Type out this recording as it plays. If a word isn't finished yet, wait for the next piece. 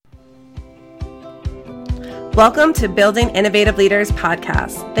Welcome to Building Innovative Leaders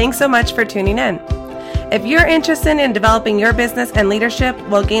podcast. Thanks so much for tuning in. If you're interested in developing your business and leadership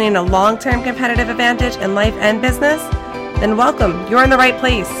while gaining a long-term competitive advantage in life and business, then welcome. You're in the right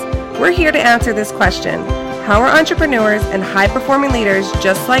place. We're here to answer this question. How are entrepreneurs and high-performing leaders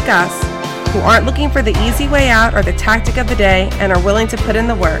just like us, who aren't looking for the easy way out or the tactic of the day and are willing to put in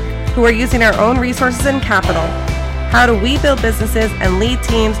the work, who are using our own resources and capital, how do we build businesses and lead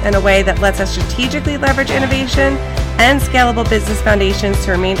teams in a way that lets us strategically leverage innovation and scalable business foundations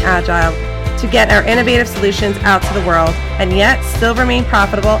to remain agile, to get our innovative solutions out to the world, and yet still remain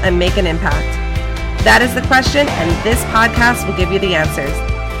profitable and make an impact? That is the question, and this podcast will give you the answers.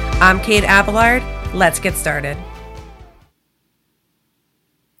 I'm Kate Abelard. Let's get started.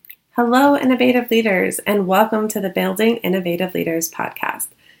 Hello, innovative leaders, and welcome to the Building Innovative Leaders podcast.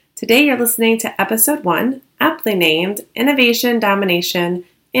 Today you're listening to episode 1, aptly named Innovation Domination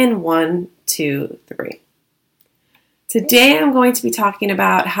in 1, 2, 3. Today I'm going to be talking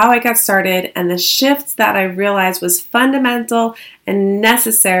about how I got started and the shift that I realized was fundamental and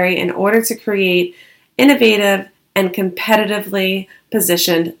necessary in order to create innovative and competitively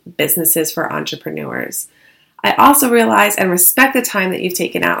positioned businesses for entrepreneurs. I also realize and respect the time that you've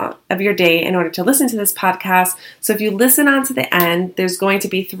taken out of your day in order to listen to this podcast. So if you listen on to the end, there's going to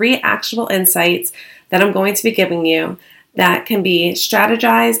be 3 actionable insights that I'm going to be giving you that can be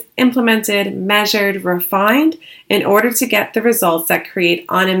strategized, implemented, measured, refined in order to get the results that create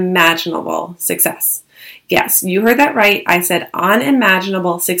unimaginable success. Yes, you heard that right. I said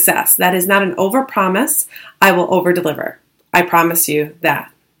unimaginable success. That is not an overpromise. I will overdeliver. I promise you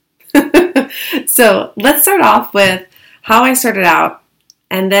that. So let's start off with how I started out,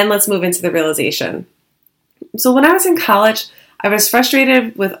 and then let's move into the realization. So when I was in college, I was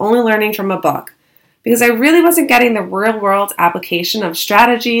frustrated with only learning from a book because I really wasn't getting the real-world application of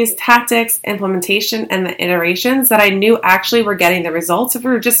strategies, tactics, implementation, and the iterations that I knew actually were getting the results if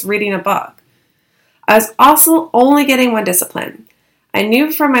we were just reading a book. I was also only getting one discipline. I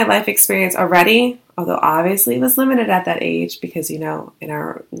knew from my life experience already, although obviously it was limited at that age because, in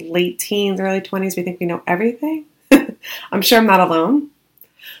our late teens, early 20s, we think we know everything. I'm sure I'm not alone.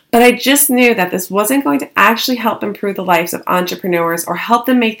 But I just knew that this wasn't going to actually help improve the lives of entrepreneurs or help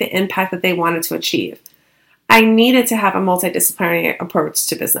them make the impact that they wanted to achieve. I needed to have a multidisciplinary approach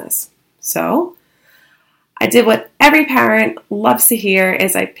to business. So I did what every parent loves to hear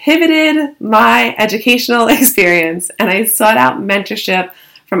is I pivoted my educational experience and I sought out mentorship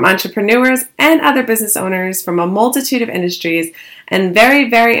from entrepreneurs and other business owners from a multitude of industries, and very,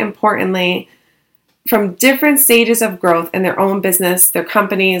 very importantly, from different stages of growth in their own business, their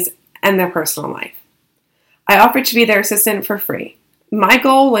companies, and their personal life. I offered to be their assistant for free. My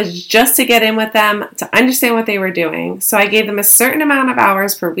goal was just to get in with them, to understand what they were doing. So I gave them a certain amount of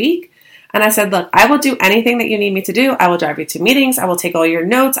hours per week. And I said, look, I will do anything that you need me to do. I will drive you to meetings. I will take all your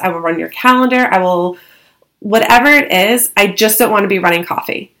notes. I will run your calendar. I will, whatever it is, I just don't want to be running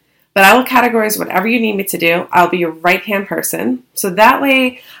coffee. But I will categorize whatever you need me to do. I'll be your right-hand person. So that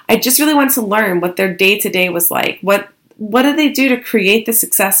way, I just really wanted to learn what their day-to-day was like. What do they do to create the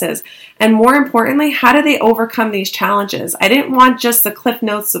successes? And more importantly, how do they overcome these challenges? I didn't want just the cliff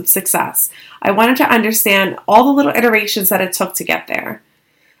notes of success. I wanted to understand all the little iterations that it took to get there.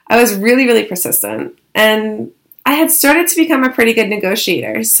 I was really, really persistent. And I had started to become a pretty good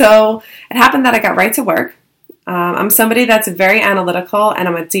negotiator. So it happened that I got right to work. I'm somebody that's very analytical and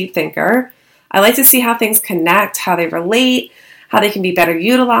I'm a deep thinker. I like to see how things connect, how they relate, how they can be better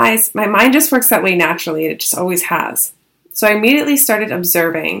utilized. My mind just works that way naturally. It just always has. So I immediately started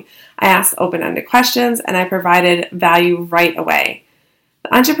observing. I asked open-ended questions and I provided value right away.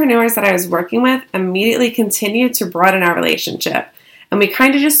 The entrepreneurs that I was working with immediately continued to broaden our relationship. And we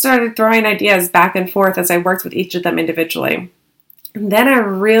kind of just started throwing ideas back and forth as I worked with each of them individually. And then I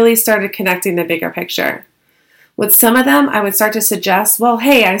really started connecting the bigger picture. With some of them, I would start to suggest, well,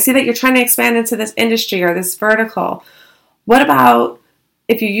 hey, I see that you're trying to expand into this industry or this vertical. What about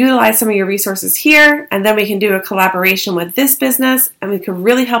if you utilize some of your resources here, and then we can do a collaboration with this business, and we can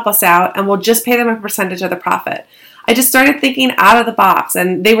really help us out, and we'll just pay them a percentage of the profit. I just started thinking out of the box,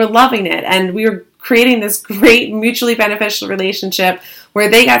 and they were loving it, and we were creating this great mutually beneficial relationship where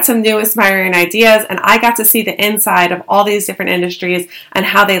they got some new inspiring ideas and I got to see the inside of all these different industries and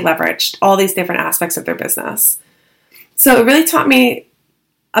how they leveraged all these different aspects of their business. So it really taught me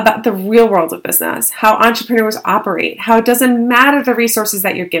about the real world of business, how entrepreneurs operate, how it doesn't matter the resources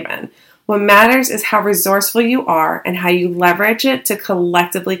that you're given. What matters is how resourceful you are and how you leverage it to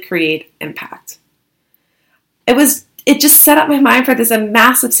collectively create impact. It was it just set up my mind for this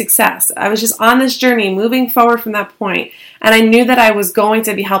massive success. I was just on this journey moving forward from that point, and I knew that I was going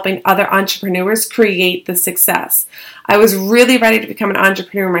to be helping other entrepreneurs create the success. I was really ready to become an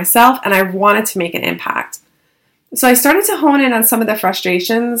entrepreneur myself, and I wanted to make an impact. So I started to hone in on some of the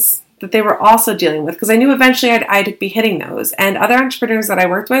frustrations that they were also dealing with, because I knew eventually I'd be hitting those, and other entrepreneurs that I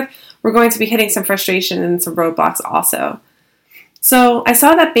worked with were going to be hitting some frustration and some roadblocks also. So I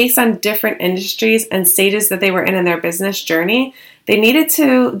saw that based on different industries and stages that they were in their business journey, they needed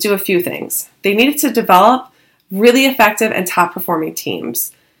to do a few things. They needed to develop really effective and top performing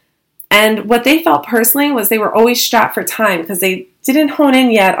teams. And what they felt personally was they were always strapped for time because they didn't hone in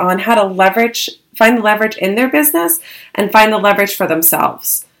yet on how to find the leverage in their business and find the leverage for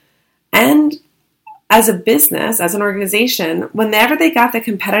themselves. And as a business, as an organization, whenever they got the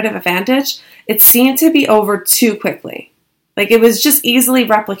competitive advantage, it seemed to be over too quickly. Like it was just easily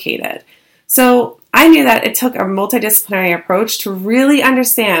replicated. So I knew that it took a multidisciplinary approach to really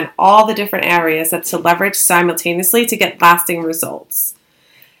understand all the different areas that to leverage simultaneously to get lasting results.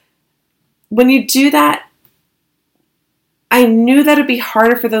 When you do that, I knew that it'd be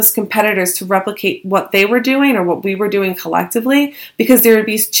harder for those competitors to replicate what they were doing or what we were doing collectively because there would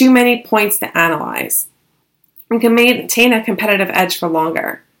be too many points to analyze and can maintain a competitive edge for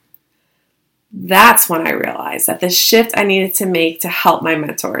longer. That's when I realized that the shift I needed to make to help my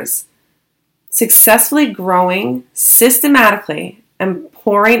mentors. Successfully growing systematically and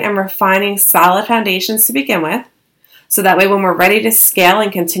pouring and refining solid foundations to begin with, so that way when we're ready to scale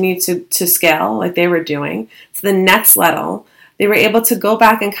and continue to scale like they were doing to the next level, they were able to go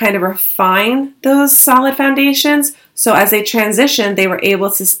back and kind of refine those solid foundations. So as they transitioned, they were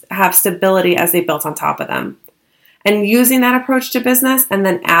able to have stability as they built on top of them. And using that approach to business and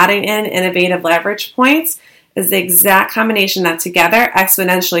then adding in innovative leverage points is the exact combination that together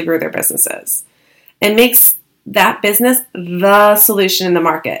exponentially grew their businesses. It makes that business the solution in the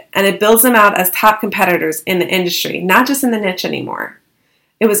market, and it builds them out as top competitors in the industry, not just in the niche anymore.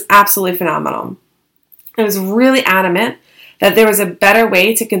 It was absolutely phenomenal. It was really adamant that there was a better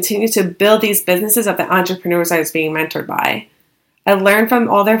way to continue to build these businesses of the entrepreneurs I was being mentored by. I learned from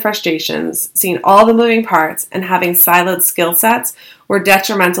all their frustrations, seeing all the moving parts, and having siloed skill sets were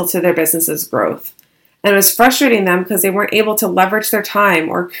detrimental to their business's growth. And it was frustrating them because they weren't able to leverage their time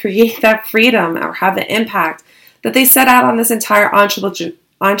or create that freedom or have the impact that they set out on this entire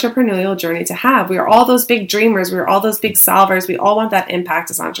entrepreneurial journey to have. We are all those big dreamers. We are all those big solvers. We all want that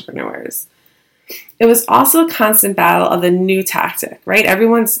impact as entrepreneurs. It was also a constant battle of the new tactic, right?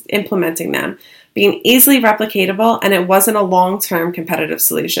 Everyone's implementing them, being easily replicatable, and it wasn't a long-term competitive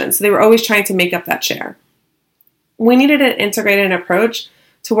solution. So they were always trying to make up that share. We needed an integrated approach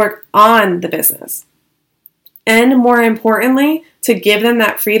to work on the business. And more importantly, to give them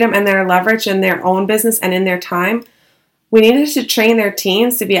that freedom and their leverage in their own business and in their time, we needed to train their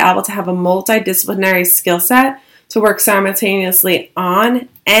teams to be able to have a multidisciplinary skill set to work simultaneously on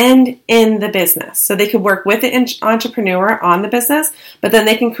and in the business. So they could work with the entrepreneur on the business, but then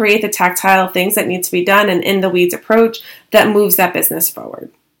they can create the tactile things that need to be done and in the weeds approach that moves that business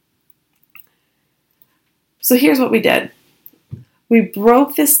forward. So here's what we did. We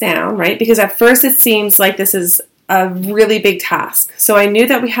broke this down, right? Because at first it seems like this is a really big task. So I knew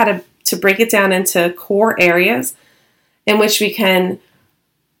that we had to break it down into core areas in which we can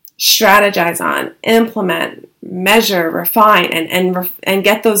strategize on, implement, measure, refine, and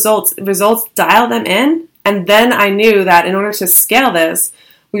get those results, dial them in. And then I knew that in order to scale this,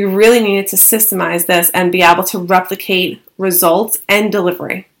 we really needed to systemize this and be able to replicate results and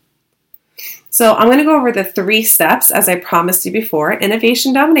delivery. So I'm going to go over the 3 steps as I promised you before: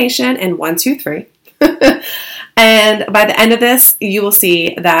 innovation domination and 1, 2, 3. And by the end of this, you will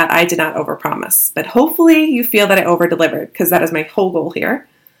see that I did not overpromise, but hopefully you feel that I over-delivered, because that is my whole goal here.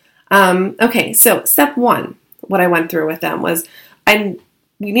 Okay, so step 1, what I went through with them was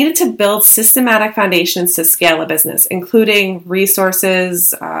we needed to build systematic foundations to scale a business, including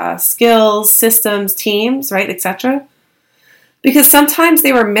resources, skills, systems, teams, right, etc. Because sometimes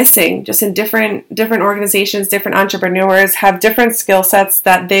they were missing just in different organizations. Different entrepreneurs have different skill sets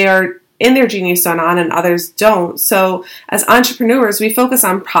that they are in their genius zone on and others don't. So as entrepreneurs, we focus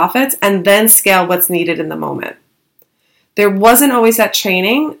on profits and then scale what's needed in the moment. There wasn't always that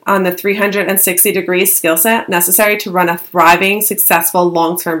training on the 360-degree skill set necessary to run a thriving, successful,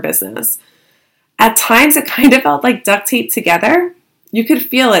 long-term business. At times, it kind of felt like duct tape together. You could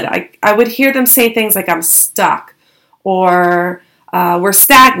feel it. I would hear them say things like, "I'm stuck," or "we're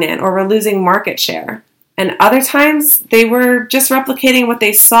stagnant," or "we're losing market share." And other times, they were just replicating what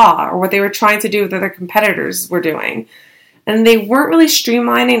they saw or what they were trying to do with other competitors were doing. And they weren't really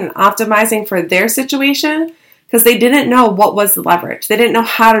streamlining and optimizing for their situation, because they didn't know what was the leverage. They didn't know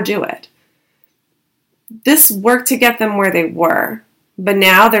how to do it. This worked to get them where they were, but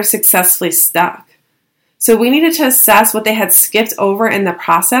now they're successfully stuck. So we needed to assess what they had skipped over in the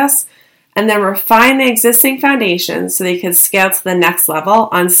process and then refine the existing foundations so they could scale to the next level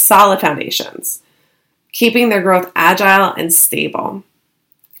on solid foundations, keeping their growth agile and stable.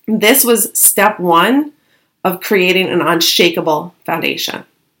 This was step one of creating an unshakable foundation.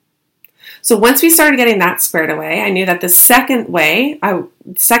 So once we started getting that squared away, I knew that the second area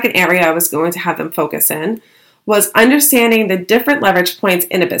I was going to have them focus in was understanding the different leverage points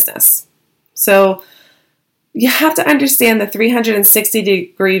in a business. So you have to understand the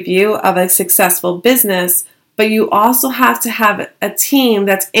 360-degree view of a successful business, but you also have to have a team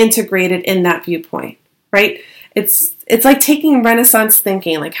that's integrated in that viewpoint, right? It's like taking Renaissance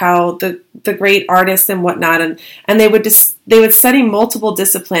thinking, like how the great artists and whatnot, and they would study multiple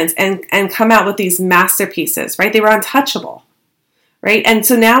disciplines and come out with these masterpieces, right? They were untouchable, right? And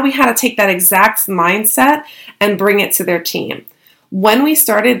so now we had to take that exact mindset and bring it to their team. When we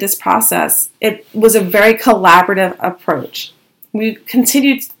started this process, it was a very collaborative approach. We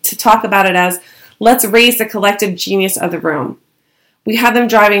continued to talk about it as, let's raise the collective genius of the room. We had them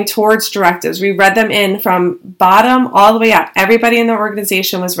driving towards directives. We read them in from bottom all the way up. Everybody in the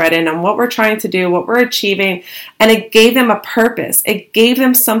organization was read in on what we're trying to do, what we're achieving, and it gave them a purpose. It gave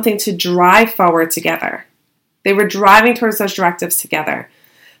them something to drive forward together. They were driving towards those directives together.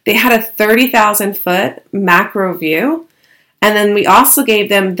 They had a 30,000-foot macro view, and then we also gave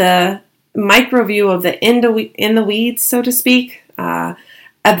them the micro view of the in the weeds, so to speak, of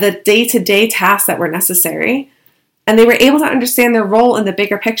the day-to-day tasks that were necessary. And they were able to understand their role in the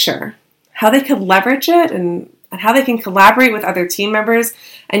bigger picture, how they could leverage it and how they can collaborate with other team members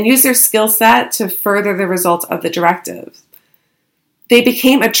and use their skill set to further the results of the directives. They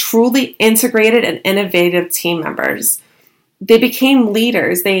became a truly integrated and innovative team members. They became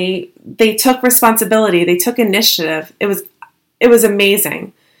leaders. They took responsibility. They took initiative. It was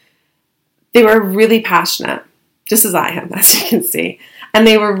amazing. They were really passionate, just as I am, as you can see. And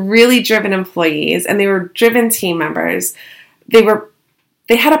they were really driven employees, and they were driven team members. They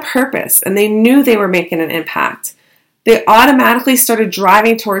had a purpose, and they knew they were making an impact. They automatically started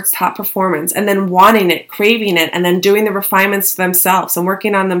driving towards top performance and then wanting it, craving it, and then doing the refinements themselves and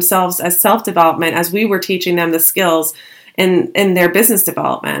working on themselves as self-development as we were teaching them the skills in their business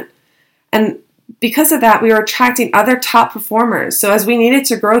development. And because of that, we were attracting other top performers. So as we needed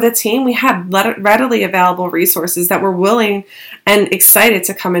to grow the team, we had readily available resources that were willing and excited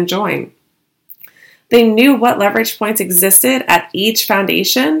to come and join. They knew what leverage points existed at each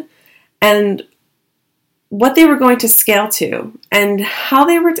foundation and what they were going to scale to and how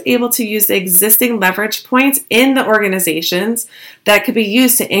they were able to use the existing leverage points in the organizations that could be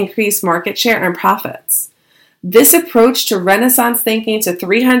used to increase market share and profits. This approach to Renaissance thinking, to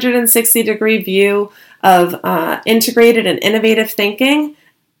 360-degree view of integrated and innovative thinking,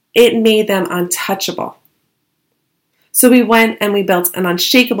 it made them untouchable. So we went and we built an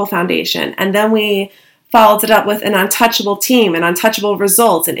unshakable foundation, and then we followed it up with an untouchable team and untouchable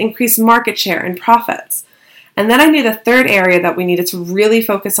results and increased market share and profits. And then I knew the third area that we needed to really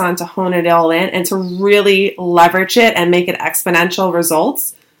focus on to hone it all in and to really leverage it and make it exponential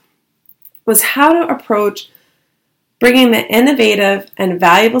results was how to approach bringing the innovative and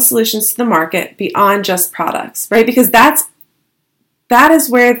valuable solutions to the market beyond just products, right? Because that is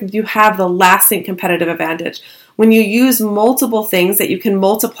where you have the lasting competitive advantage. When you use multiple things that you can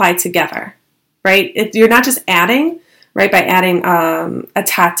multiply together, right? You're not just adding, right? By adding a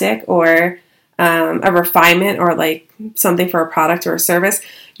tactic or a refinement or like something for a product or a service,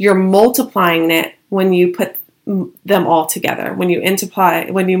 you're multiplying it when you put them all together. When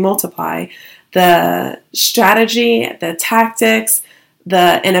you multiply the strategy, the tactics,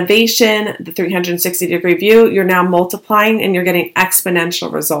 the innovation, the 360-degree view, you're now multiplying and you're getting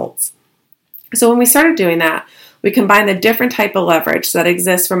exponential results. So when we started doing that, we combined the different type of leverage that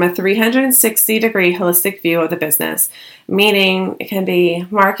exists from a 360-degree holistic view of the business, meaning it can be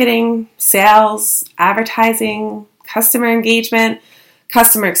marketing, sales, advertising, customer engagement,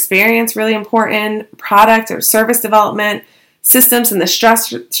 customer experience, really important, product or service development, systems and the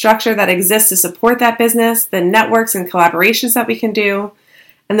structure that exists to support that business, the networks and collaborations that we can do.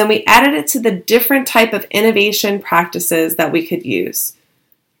 And then we added it to the different type of innovation practices that we could use.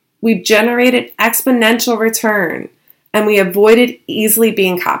 We generated exponential return, and we avoided easily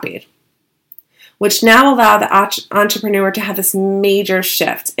being copied, which now allowed the entrepreneur to have this major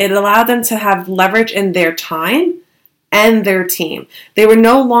shift. It allowed them to have leverage in their time and their team. They were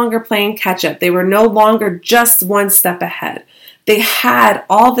no longer playing catch up. They were no longer just one step ahead. they had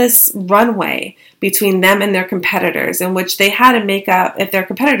all this runway between them and their competitors in which they had to make up, if their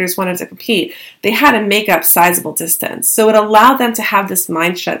competitors wanted to compete, they had to make up sizable distance. So it allowed them to have this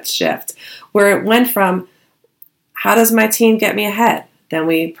mindset shift where it went from, how does my team get me ahead? Then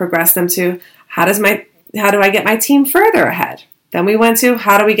we progressed them to, how do I get my team further ahead? Then we went to,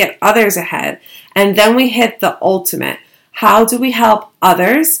 how do we get others ahead? And then we hit the ultimate, how do we help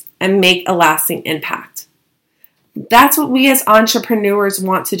others and make a lasting impact? That's what we as entrepreneurs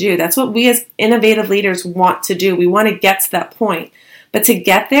want to do. That's what we as innovative leaders want to do. We want to get to that point. But to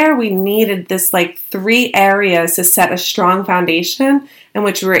get there, we needed this 3 areas to set a strong foundation in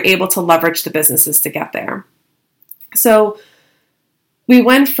which we were able to leverage the businesses to get there. So we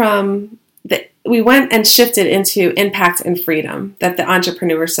went and shifted into impact and freedom that the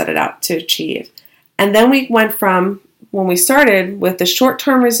entrepreneur set it out to achieve. And then we went from, when we started with the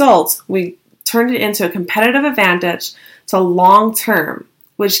short-term results, we turned it into a competitive advantage to long-term,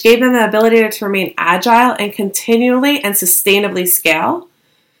 which gave them the ability to remain agile and continually and sustainably scale.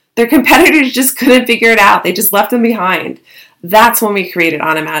 Their competitors just couldn't figure it out. They just left them behind. That's when we created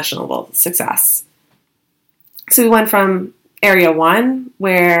unimaginable success. So we went from area 1,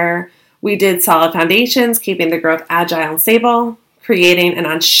 where we did solid foundations, keeping the growth agile and stable, creating an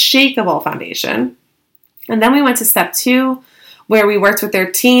unshakable foundation. And then we went to step 2, where we worked with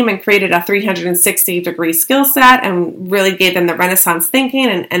their team and created a 360-degree skill set and really gave them the Renaissance thinking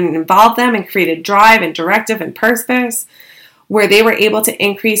and involved them and created drive and directive and purpose, where they were able to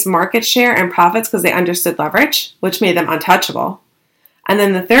increase market share and profits because they understood leverage, which made them untouchable. And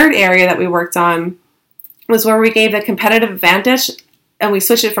then the third area that we worked on was where we gave the competitive advantage and we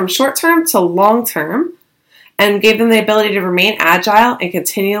switched it from short-term to long-term and gave them the ability to remain agile and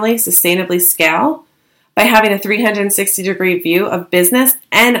continually, sustainably scale by having a 360-degree view of business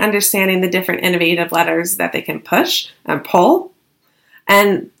and understanding the different innovative levers that they can push and pull.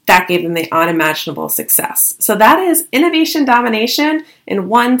 And that gave them the unimaginable success. So that is Innovation Domination in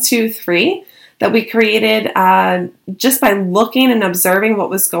 1, 2, 3 that we created just by looking and observing what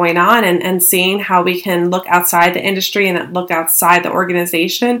was going on and seeing how we can look outside the industry and look outside the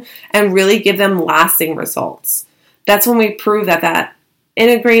organization and really give them lasting results. That's when we prove that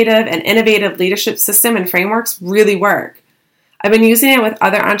integrative and innovative leadership system and frameworks really work. I've been using it with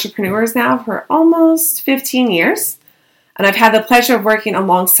other entrepreneurs now for almost 15 years, and I've had the pleasure of working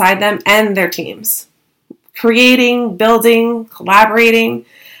alongside them and their teams, creating, building, collaborating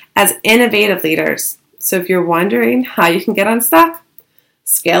as innovative leaders. So if you're wondering how you can get unstuck,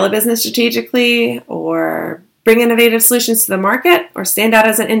 scale a business strategically, or bring innovative solutions to the market, or stand out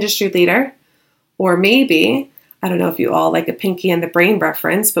as an industry leader, or maybe, I don't know if you all like a Pinky and the Brain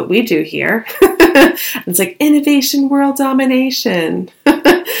reference, but we do here. It's like innovation world domination.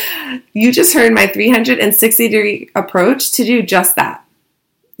 You just heard my 360-degree approach to do just that.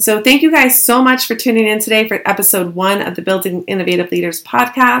 So thank you guys so much for tuning in today for episode 1 of the Building Innovative Leaders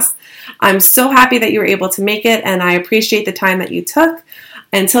podcast. I'm so happy that you were able to make it, and I appreciate the time that you took.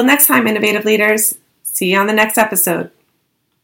 Until next time, innovative leaders, see you on the next episode.